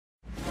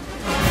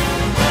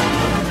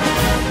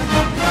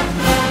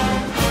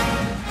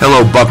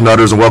Hello,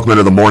 Bucknutters, and welcome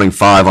into the Morning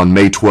 5 on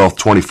May 12th,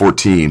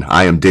 2014.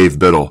 I am Dave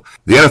Biddle.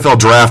 The NFL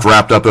Draft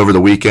wrapped up over the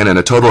weekend, and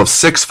a total of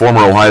 6 former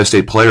Ohio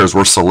State players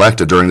were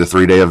selected during the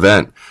 3-day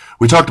event.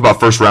 We talked about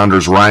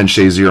first-rounders Ryan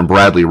Shazier and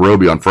Bradley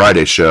Roby on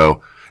Friday's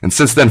show, and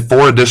since then,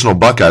 4 additional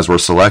Buckeyes were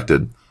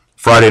selected.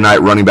 Friday night,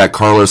 running back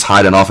Carlos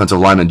Hyde and offensive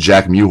lineman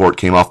Jack Mewhort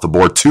came off the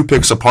board 2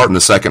 picks apart in the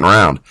second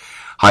round.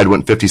 Hyde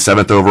went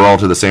 57th overall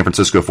to the San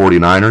Francisco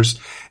 49ers,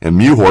 and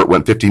Mewhort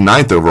went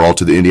 59th overall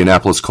to the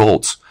Indianapolis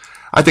Colts.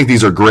 I think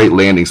these are great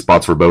landing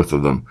spots for both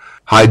of them.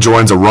 Hyde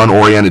joins a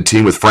run-oriented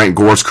team with Frank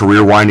Gore's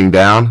career winding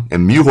down,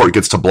 and Mewhort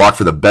gets to block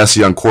for the best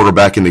young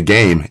quarterback in the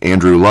game,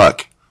 Andrew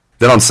Luck.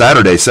 Then on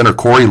Saturday, center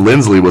Corey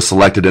Linsley was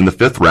selected in the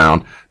 5th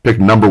round, picked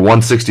number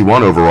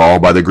 161 overall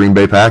by the Green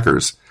Bay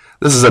Packers.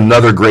 This is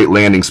another great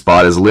landing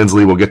spot as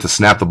Linsley will get to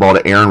snap the ball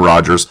to Aaron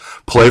Rodgers,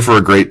 play for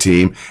a great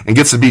team, and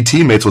gets to be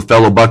teammates with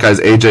fellow Buckeyes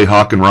A.J.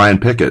 Hawk and Ryan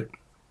Pickett.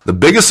 The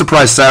biggest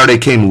surprise Saturday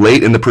came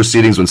late in the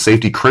proceedings when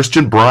safety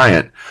Christian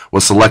Bryant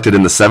was selected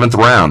in the 7th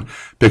round,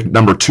 picked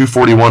number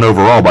 241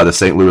 overall by the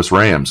St. Louis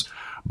Rams.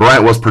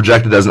 Bryant was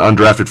projected as an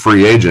undrafted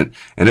free agent,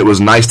 and it was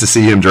nice to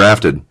see him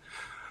drafted.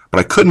 But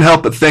I couldn't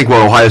help but think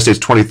what Ohio State's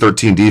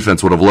 2013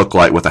 defense would have looked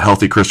like with a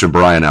healthy Christian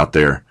Bryant out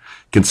there.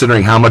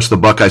 Considering how much the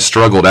Buckeyes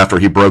struggled after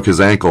he broke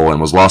his ankle and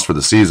was lost for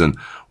the season,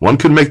 one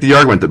could make the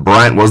argument that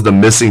Bryant was the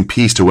missing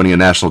piece to winning a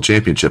national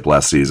championship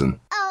last season.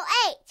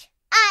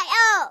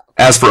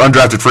 As for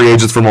undrafted free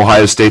agents from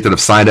Ohio State that have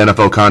signed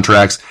NFL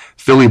contracts,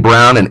 Philly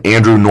Brown and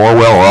Andrew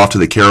Norwell are off to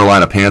the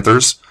Carolina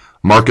Panthers.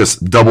 Marcus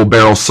Double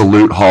Barrel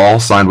Salute Hall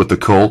signed with the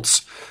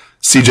Colts.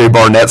 C.J.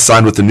 Barnett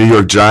signed with the New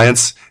York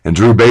Giants, and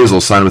Drew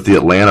Basil signed with the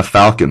Atlanta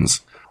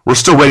Falcons. We're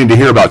still waiting to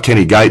hear about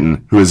Kenny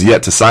Guyton, who is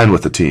yet to sign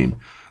with the team.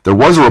 There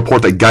was a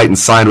report that Guyton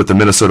signed with the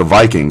Minnesota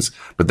Vikings,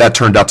 but that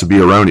turned out to be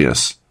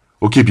erroneous.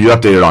 We'll keep you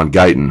updated on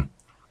Guyton.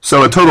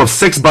 So a total of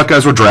 6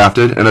 Buckeyes were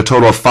drafted, and a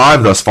total of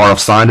 5 thus far have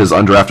signed as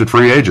undrafted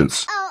free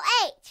agents.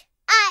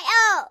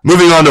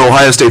 Moving on to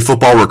Ohio State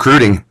football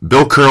recruiting,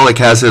 Bill Kurelic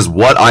has his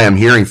What I Am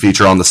Hearing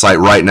feature on the site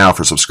right now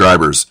for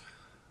subscribers.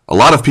 A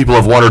lot of people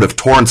have wondered if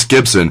Torrance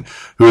Gibson,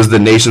 who is the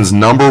nation's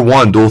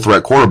 #1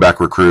 dual-threat quarterback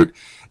recruit,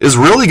 is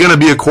really going to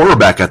be a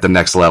quarterback at the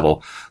next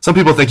level. Some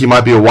people think he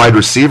might be a wide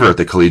receiver at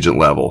the collegiate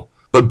level.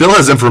 But Bill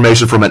has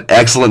information from an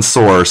excellent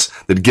source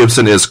that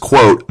Gibson is,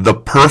 quote, the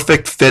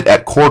perfect fit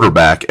at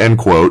quarterback, end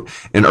quote,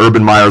 in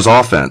Urban Meyer's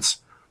offense.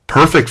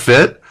 Perfect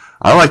fit?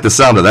 I like the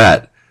sound of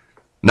that.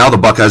 Now the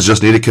Buckeyes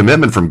just need a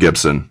commitment from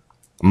Gibson.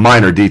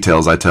 Minor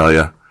details, I tell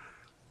you.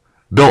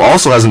 Bill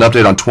also has an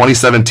update on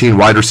 2017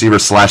 wide receiver /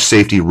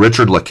 safety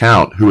Richard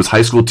LeCount, who was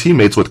high school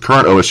teammates with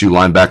current OSU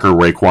linebacker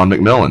Raekwon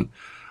McMillan.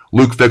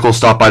 Luke Fickell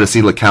stopped by to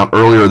see LeCount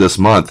earlier this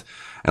month,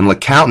 and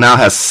LeCount now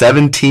has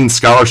 17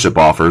 scholarship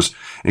offers,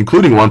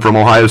 including one from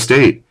Ohio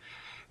State.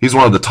 He's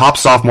one of the top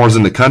sophomores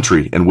in the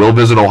country and will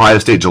visit Ohio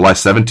State July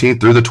 17th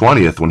through the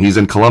 20th when he's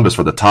in Columbus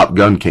for the Top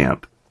Gun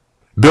Camp.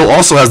 Bill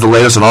also has the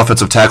latest on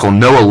offensive tackle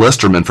Noah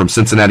Listerman from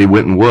Cincinnati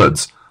Winton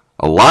Woods.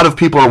 A lot of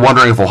people are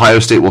wondering if Ohio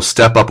State will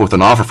step up with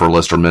an offer for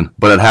Listerman,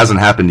 but it hasn't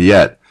happened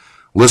yet.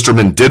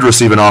 Listerman did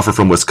receive an offer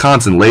from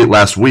Wisconsin late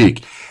last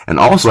week and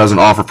also has an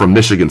offer from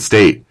Michigan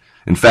State.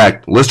 In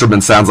fact,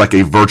 Listerman sounds like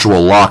a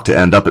virtual lock to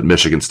end up at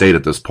Michigan State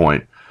at this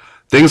point.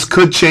 Things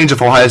could change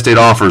if Ohio State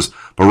offers,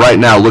 but right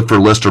now look for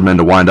Listerman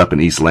to wind up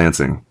in East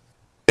Lansing.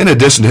 In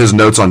addition to his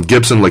notes on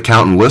Gibson,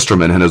 LeCount, and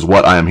Listerman in his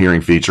What I Am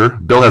Hearing feature,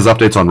 Bill has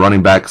updates on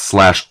running back /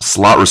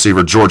 slot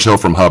receiver George Hill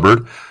from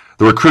Hubbard,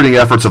 the recruiting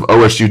efforts of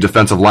OSU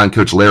defensive line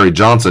coach Larry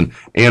Johnson,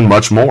 and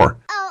much more.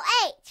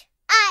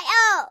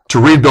 To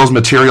read Bill's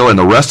material and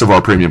the rest of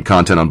our premium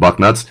content on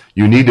Bucknuts,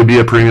 you need to be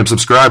a premium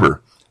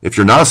subscriber. If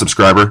you're not a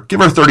subscriber, give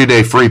our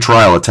 30-day free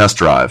trial a test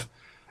drive.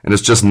 And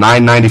it's just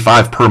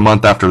 $9.95 per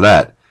month after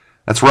that.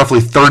 That's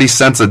roughly 30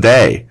 cents a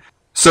day.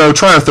 So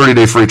try our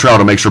 30-day free trial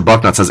to make sure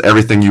Bucknuts has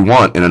everything you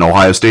want in an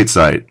Ohio State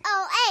site.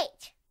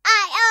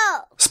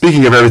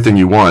 Speaking of everything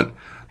you want,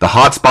 the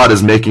Hotspot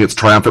is making its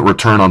triumphant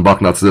return on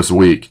Bucknuts this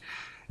week.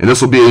 And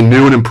this will be a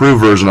new and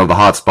improved version of the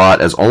Hotspot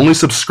as only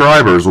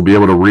subscribers will be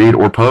able to read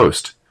or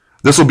post.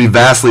 This will be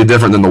vastly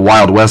different than the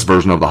Wild West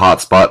version of the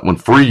Hotspot when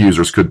free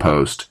users could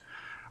post.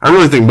 I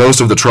really think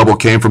most of the trouble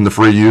came from the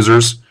free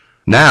users.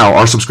 Now,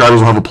 our subscribers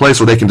will have a place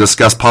where they can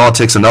discuss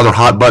politics and other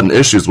hot-button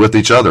issues with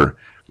each other.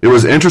 It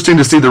was interesting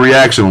to see the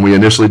reaction when we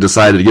initially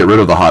decided to get rid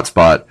of the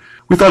hotspot.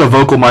 We thought a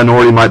vocal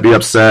minority might be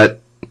upset.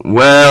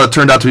 Well, it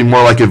turned out to be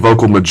more like a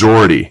vocal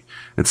majority.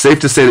 It's safe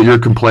to say that your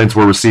complaints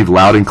were received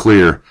loud and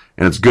clear,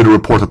 and it's good to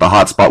report that the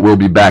hotspot will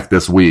be back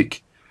this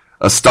week.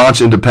 A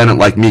staunch independent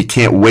like me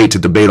can't wait to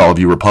debate all of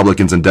you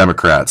Republicans and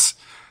Democrats.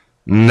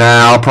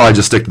 Nah, I'll probably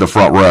just stick to the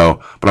front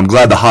row, but I'm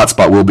glad the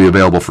hotspot will be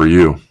available for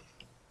you.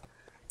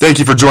 Thank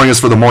you for joining us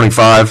for the Morning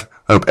 5.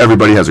 I hope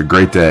everybody has a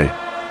great day.